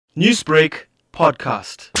Newsbreak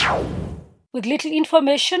podcast. With little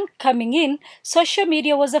information coming in, social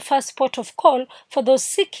media was the first port of call for those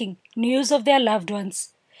seeking news of their loved ones.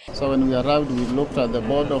 So when we arrived, we looked at the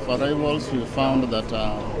board of arrivals. We found that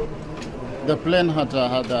the plane had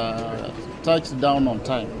touched down on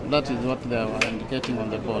time. That is what they were indicating on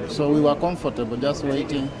the board. So we were comfortable just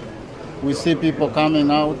waiting. We see people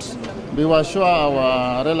coming out. We were sure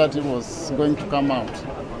our relative was going to come out.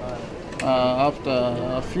 After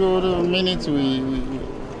a few minutes,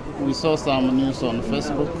 we saw some news on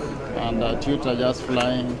Facebook and Twitter just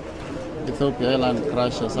flying Ethiopian Airlines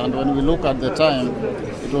crashes. And when we look at the time,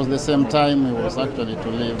 it was the same time he was actually to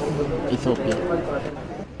leave Ethiopia.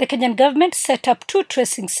 The Kenyan government set up 2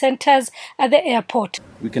 tracing centers at the airport.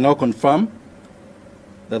 We can now confirm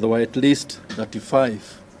that there were at least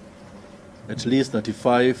 35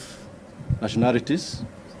 nationalities.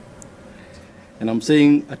 And I'm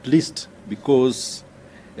saying at least because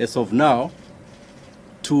as of now,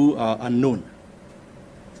 2 are unknown.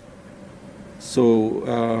 So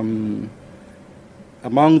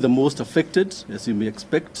among the most affected, as you may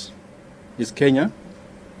expect, is Kenya,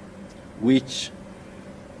 which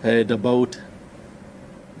had about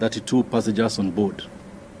 32 passengers on board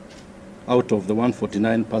out of the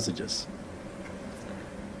 149 passengers.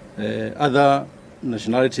 Other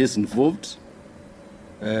nationalities involved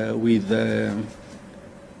with the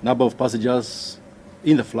number of passengers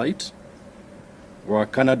in the flight were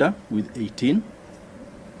Canada with 18,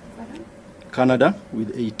 China with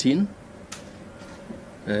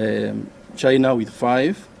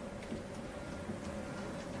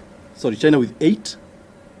 8,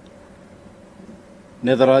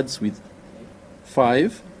 Netherlands with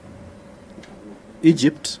 5,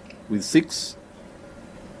 Egypt with 6,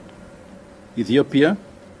 Ethiopia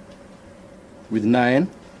with 9,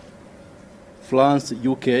 France,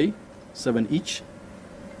 UK, 7 each,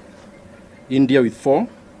 India with 4,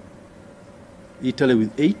 Italy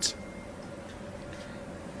with 8,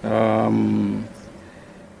 and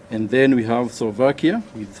then we have Slovakia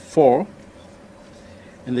with 4,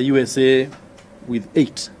 and the USA with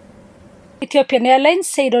 8. Ethiopian Airlines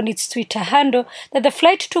said on its Twitter handle that the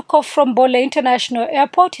flight took off from Bole International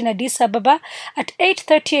Airport in Addis Ababa at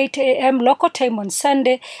 8:38 a.m. local time on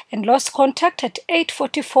Sunday and lost contact at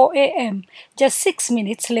 8:44 a.m., just 6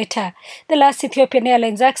 minutes later. The last Ethiopian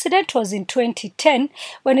Airlines accident was in 2010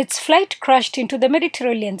 when its flight crashed into the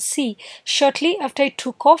Mediterranean Sea shortly after it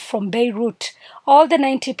took off from Beirut. All the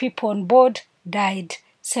 90 people on board died.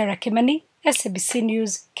 Sarah Kimani, SABC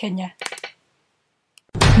News, Kenya.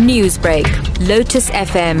 Newsbreak, Lotus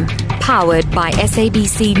FM, powered by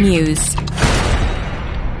SABC News.